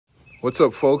What's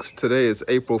up, folks? Today is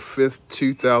April 5th,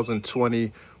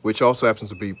 2020, which also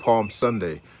happens to be Palm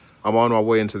Sunday. I'm on my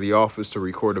way into the office to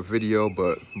record a video,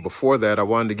 but before that, I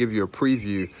wanted to give you a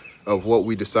preview of what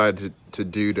we decided to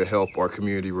do to help our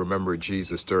community remember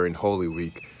Jesus during Holy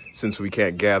Week, since we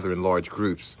can't gather in large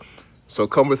groups. So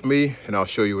come with me, and I'll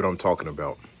show you what I'm talking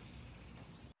about.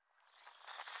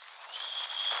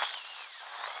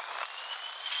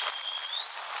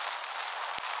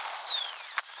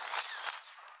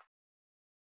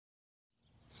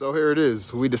 So here it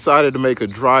is. We decided to make a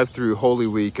drive-through Holy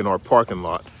Week in our parking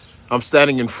lot. I'm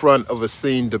standing in front of a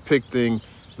scene depicting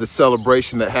the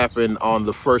celebration that happened on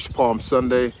the first Palm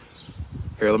Sunday.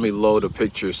 Here, let me load a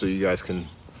picture so you guys can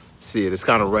see it. It's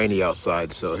kind of rainy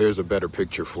outside, so here's a better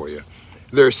picture for you.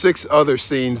 There are 6 other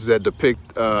scenes that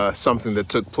depict something that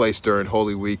took place during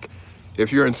Holy Week.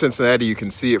 If you're in Cincinnati, you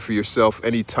can see it for yourself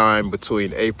anytime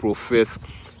between April 5th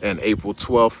and April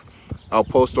 12th. I'll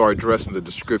post our address in the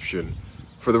description.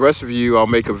 For the rest of you, I'll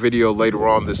make a video later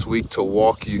on this week to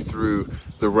walk you through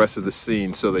the rest of the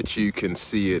scene so that you can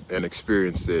see it and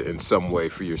experience it in some way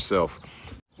for yourself.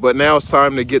 But now it's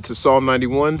time to get to Psalm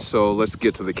 91, so let's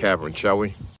get to the cavern, shall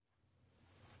we?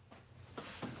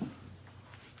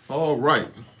 All right.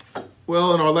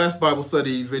 Well, in our last Bible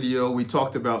study video, we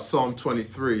talked about Psalm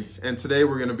 23, and today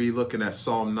we're going to be looking at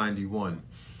Psalm 91.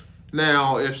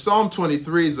 Now, if Psalm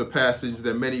 23 is a passage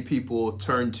that many people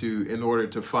turn to in order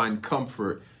to find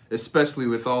comfort, especially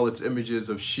with all its images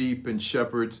of sheep and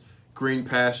shepherds, green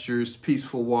pastures,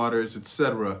 peaceful waters,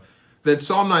 etc., then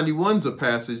Psalm 91 is a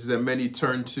passage that many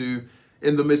turn to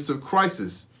in the midst of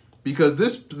crisis, because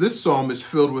this psalm is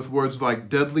filled with words like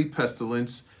deadly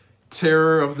pestilence,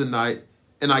 terror of the night,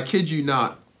 and I kid you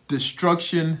not,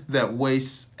 destruction that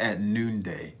wastes at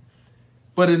noonday.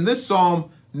 But in this psalm,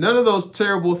 none of those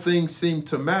terrible things seem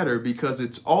to matter, because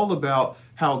it's all about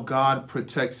how God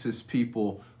protects his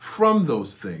people from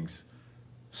those things.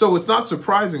 So it's not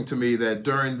surprising to me that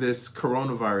during this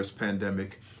coronavirus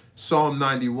pandemic, Psalm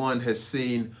 91 has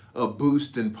seen a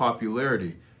boost in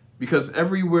popularity, because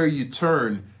everywhere you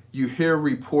turn, you hear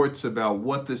reports about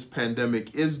what this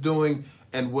pandemic is doing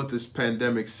and what this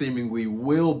pandemic seemingly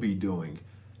will be doing.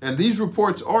 And these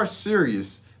reports are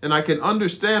serious. And I can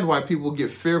understand why people get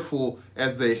fearful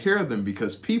as they hear them,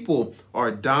 because people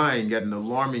are dying at an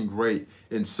alarming rate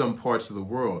in some parts of the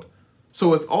world. So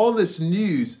with all this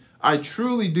news, I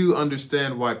truly do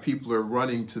understand why people are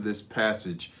running to this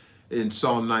passage in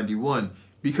Psalm 91,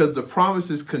 because the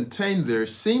promises contained there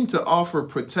seem to offer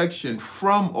protection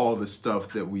from all the stuff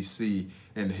that we see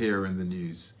and hear in the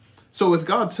news. So with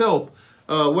God's help,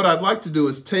 what I'd like to do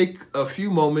is take a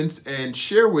few moments and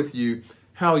share with you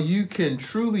how you can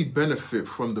truly benefit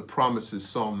from the promises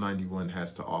Psalm 91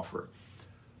 has to offer.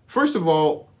 First of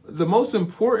all, the most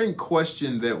important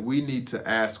question that we need to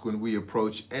ask when we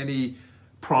approach any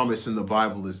promise in the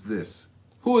Bible is this: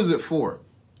 who is it for?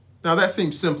 Now that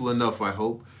seems simple enough, I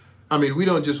hope. I mean, we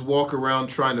don't just walk around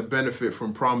trying to benefit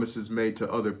from promises made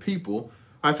to other people.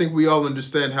 I think we all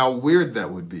understand how weird that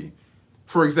would be.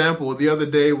 For example, the other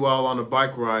day while on a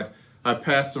bike ride, I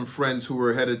passed some friends who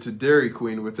were headed to Dairy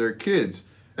Queen with their kids.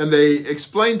 And they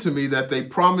explained to me that they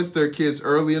promised their kids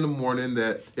early in the morning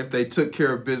that if they took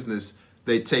care of business,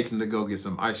 they'd take them to go get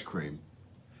some ice cream.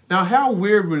 Now, how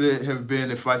weird would it have been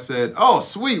if I said, oh,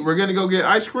 sweet, we're going to go get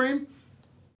ice cream?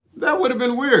 That would have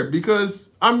been weird, because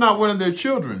I'm not one of their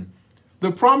children.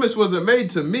 The promise wasn't made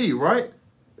to me, right?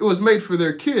 It was made for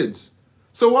their kids.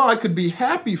 So while I could be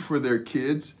happy for their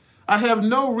kids, I have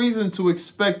no reason to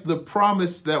expect the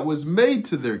promise that was made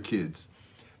to their kids.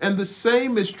 And the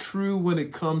same is true when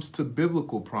it comes to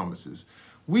biblical promises.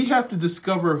 We have to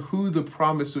discover who the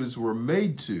promises were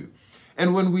made to.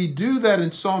 And when we do that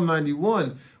in Psalm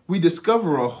 91, we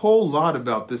discover a whole lot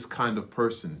about this kind of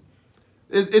person.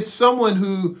 It's someone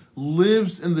who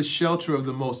lives in the shelter of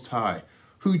the Most High,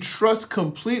 who trusts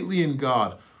completely in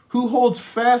God, who holds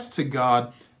fast to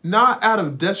God, not out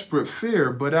of desperate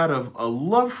fear, but out of a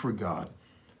love for God.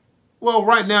 Well,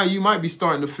 right now, you might be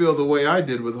starting to feel the way I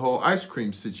did with the whole ice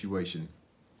cream situation.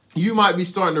 You might be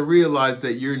starting to realize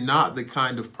that you're not the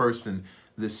kind of person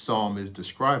this psalm is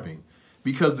describing,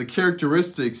 because the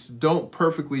characteristics don't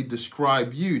perfectly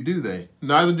describe you, do they?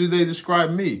 Neither do they describe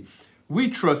me. We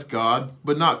trust God,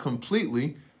 but not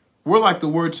completely. We're like the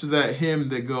words to that hymn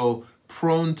that go,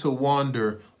 prone to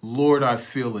wander, Lord, I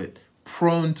feel it,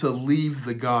 prone to leave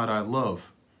the God I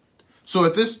love. So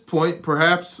at this point,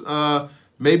 perhaps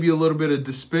maybe a little bit of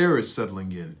despair is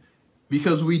settling in,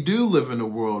 because we do live in a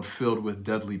world filled with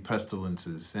deadly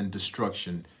pestilences and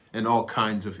destruction and all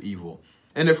kinds of evil.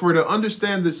 And if we're to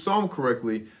understand this psalm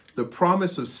correctly, the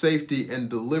promise of safety and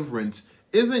deliverance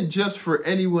isn't just for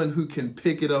anyone who can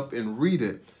pick it up and read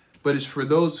it, but it's for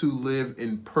those who live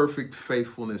in perfect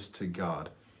faithfulness to God.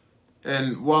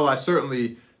 And while I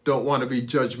certainly don't want to be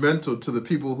judgmental to the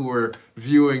people who are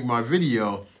viewing my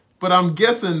video, but I'm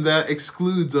guessing that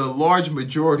excludes a large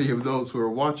majority of those who are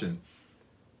watching.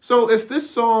 So if this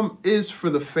psalm is for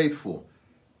the faithful,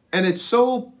 and it's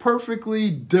so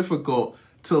perfectly difficult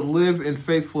to live in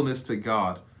faithfulness to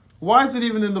God, why is it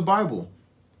even in the Bible?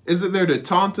 Is it there to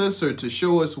taunt us or to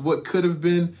show us what could have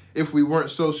been if we weren't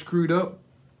so screwed up?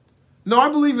 No, I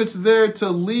believe it's there to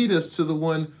lead us to the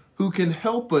one who can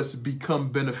help us become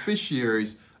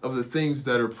beneficiaries of the things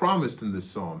that are promised in this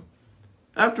psalm.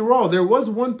 After all, there was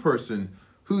one person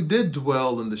who did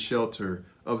dwell in the shelter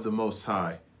of the Most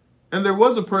High, and there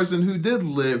was a person who did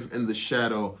live in the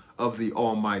shadow of the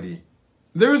Almighty.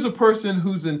 There is a person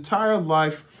whose entire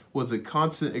life was a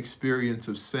constant experience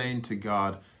of saying to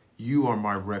God, "You are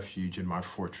my refuge and my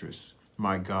fortress,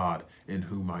 my God in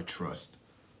whom I trust."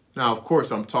 Now, of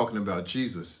course, I'm talking about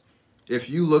Jesus. If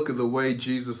you look at the way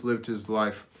Jesus lived his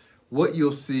life, what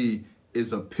you'll see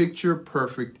is a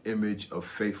picture-perfect image of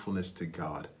faithfulness to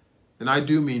God. And I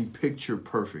do mean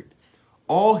picture-perfect.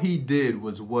 All he did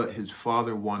was what his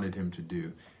Father wanted him to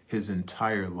do his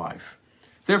entire life.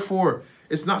 Therefore,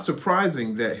 it's not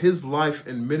surprising that his life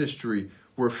and ministry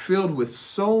were filled with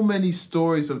so many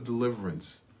stories of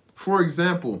deliverance. For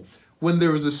example, when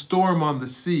there was a storm on the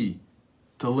sea,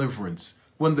 deliverance.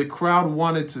 When the crowd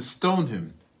wanted to stone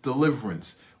him,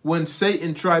 deliverance. When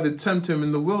Satan tried to tempt him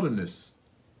in the wilderness,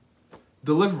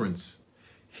 deliverance.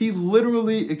 He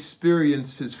literally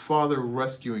experienced his Father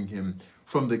rescuing him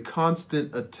from the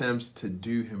constant attempts to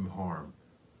do him harm.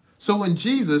 So in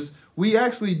Jesus, we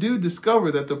actually do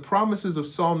discover that the promises of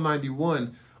Psalm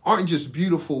 91 aren't just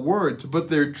beautiful words, but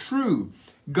they're true.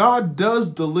 God does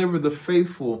deliver the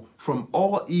faithful from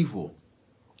all evil.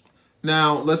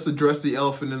 Now, let's address the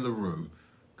elephant in the room,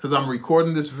 because I'm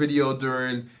recording this video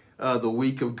during the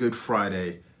week of Good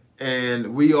Friday,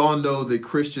 and we all know that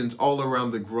Christians all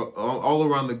around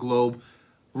the globe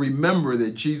remember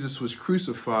that Jesus was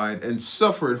crucified and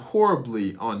suffered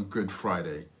horribly on Good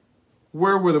Friday.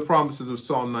 Where were the promises of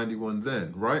Psalm 91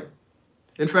 then, right?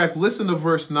 In fact, listen to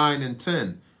verse 9 and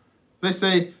 10. They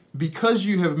say, "Because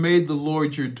you have made the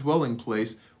Lord your dwelling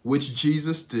place," which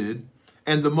Jesus did,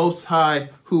 "and the Most High,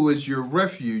 who is your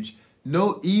refuge,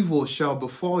 no evil shall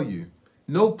befall you.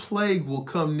 No plague will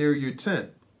come near your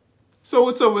tent." So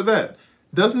what's up with that?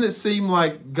 Doesn't it seem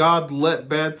like God let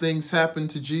bad things happen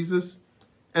to Jesus?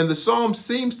 And the psalm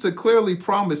seems to clearly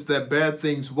promise that bad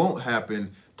things won't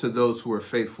happen to those who are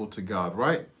faithful to God,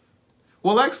 right?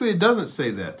 Well, actually, it doesn't say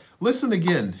that. Listen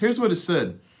again. Here's what it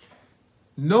said.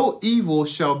 "No evil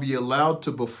shall be allowed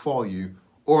to befall you."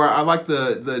 Or I like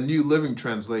the New Living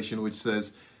Translation, which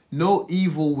says, "No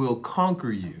evil will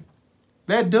conquer you."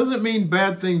 That doesn't mean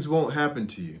bad things won't happen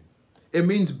to you. It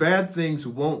means bad things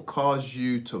won't cause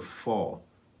you to fall.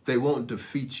 They won't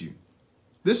defeat you.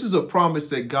 This is a promise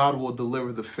that God will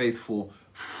deliver the faithful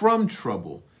from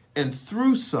trouble and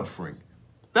through suffering.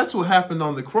 That's what happened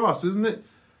on the cross, isn't it?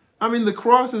 I mean, the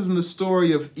cross isn't the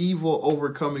story of evil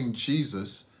overcoming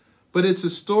Jesus, but it's a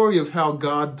story of how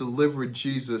God delivered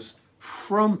Jesus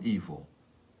from evil.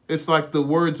 It's like the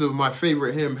words of my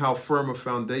favorite hymn, "How Firm a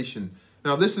Foundation."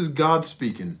 Now, this is God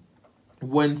speaking.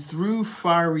 "When through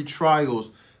fiery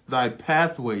trials thy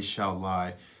pathway shall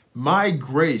lie, my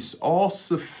grace all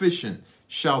sufficient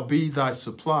shall be thy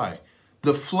supply.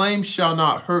 The flame shall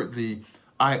not hurt thee,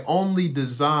 I only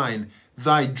design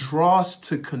thy dross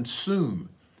to consume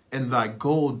and thy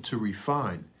gold to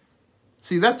refine."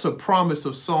 See, that's a promise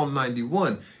of Psalm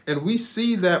 91, and we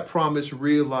see that promise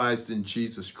realized in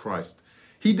Jesus Christ.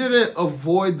 He didn't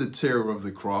avoid the terror of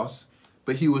the cross,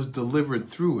 but he was delivered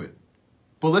through it.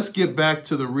 But let's get back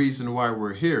to the reason why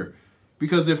we're here.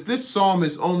 Because if this psalm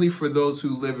is only for those who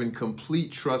live in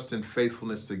complete trust and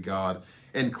faithfulness to God,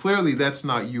 and clearly that's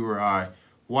not you or I,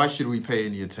 why should we pay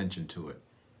any attention to it?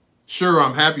 Sure,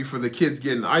 I'm happy for the kids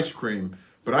getting ice cream,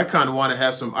 but I kind of want to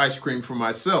have some ice cream for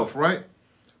myself, right?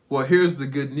 Well, here's the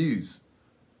good news.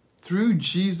 Through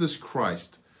Jesus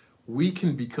Christ, we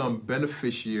can become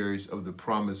beneficiaries of the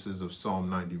promises of Psalm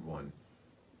 91.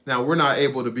 Now, we're not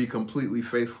able to be completely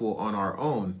faithful on our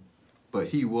own, but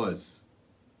he was.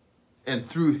 And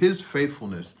through his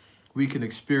faithfulness, we can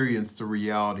experience the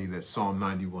reality that Psalm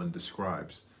 91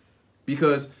 describes.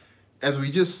 Because, as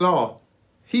we just saw,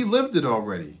 he lived it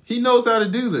already. He knows how to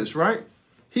do this, right?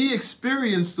 He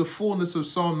experienced the fullness of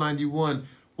Psalm 91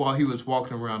 while he was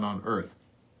walking around on earth.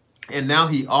 And now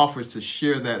he offers to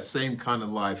share that same kind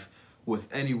of life with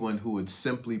anyone who would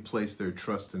simply place their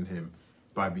trust in him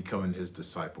by becoming his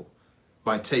disciple.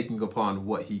 by taking upon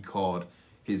what he called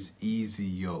his easy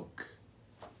yoke.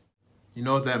 You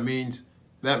know what that means?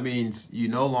 That means you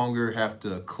no longer have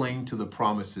to cling to the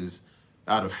promises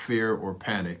out of fear or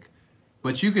panic,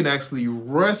 but you can actually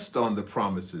rest on the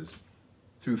promises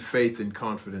through faith and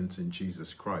confidence in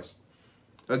Jesus Christ.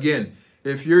 Again,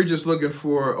 if you're just looking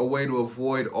for a way to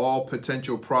avoid all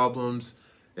potential problems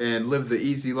and live the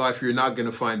easy life, you're not going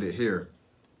to find it here.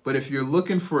 But if you're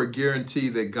looking for a guarantee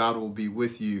that God will be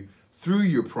with you through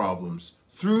your problems,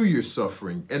 through your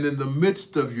suffering, and in the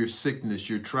midst of your sickness,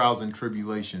 your trials and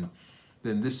tribulation,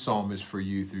 then this psalm is for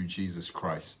you through Jesus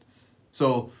Christ.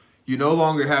 So you no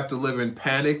longer have to live in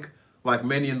panic like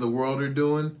many in the world are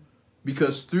doing,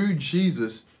 because through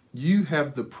Jesus, you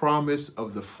have the promise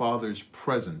of the Father's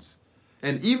presence.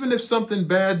 And even if something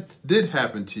bad did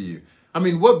happen to you, I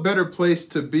mean, what better place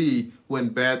to be when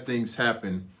bad things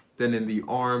happen than in the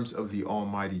arms of the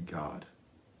Almighty God?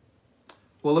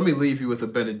 Well, let me leave you with a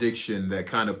benediction that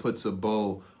kind of puts a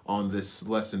bow on this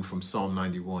lesson from Psalm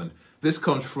 91. This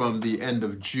comes from the end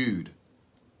of Jude.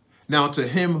 Now to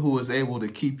him who is able to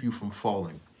keep you from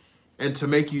falling and to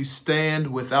make you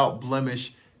stand without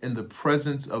blemish in the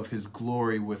presence of his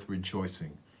glory with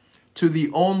rejoicing. To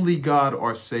the only God,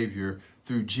 our Savior,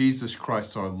 through Jesus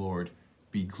Christ our Lord,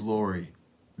 be glory,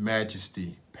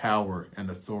 majesty, power, and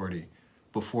authority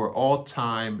before all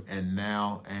time and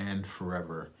now and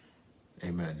forever.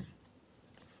 Amen.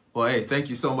 Well, hey, thank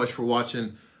you so much for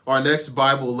watching. Our next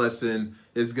Bible lesson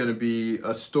is going to be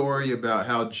a story about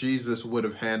how Jesus would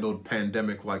have handled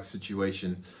pandemic-like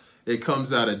situation. It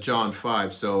comes out of John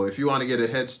 5. So if you want to get a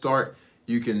head start,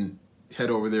 you can head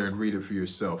over there and read it for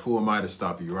yourself. Who am I to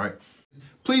stop you, right?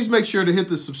 Please make sure to hit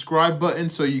the subscribe button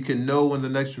so you can know when the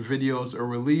next videos are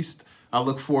released. I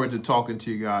look forward to talking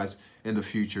to you guys in the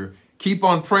future. Keep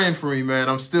on praying for me, man.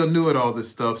 I'm still new at all this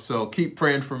stuff, so keep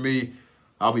praying for me.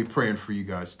 I'll be praying for you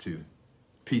guys too.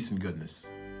 Peace and goodness.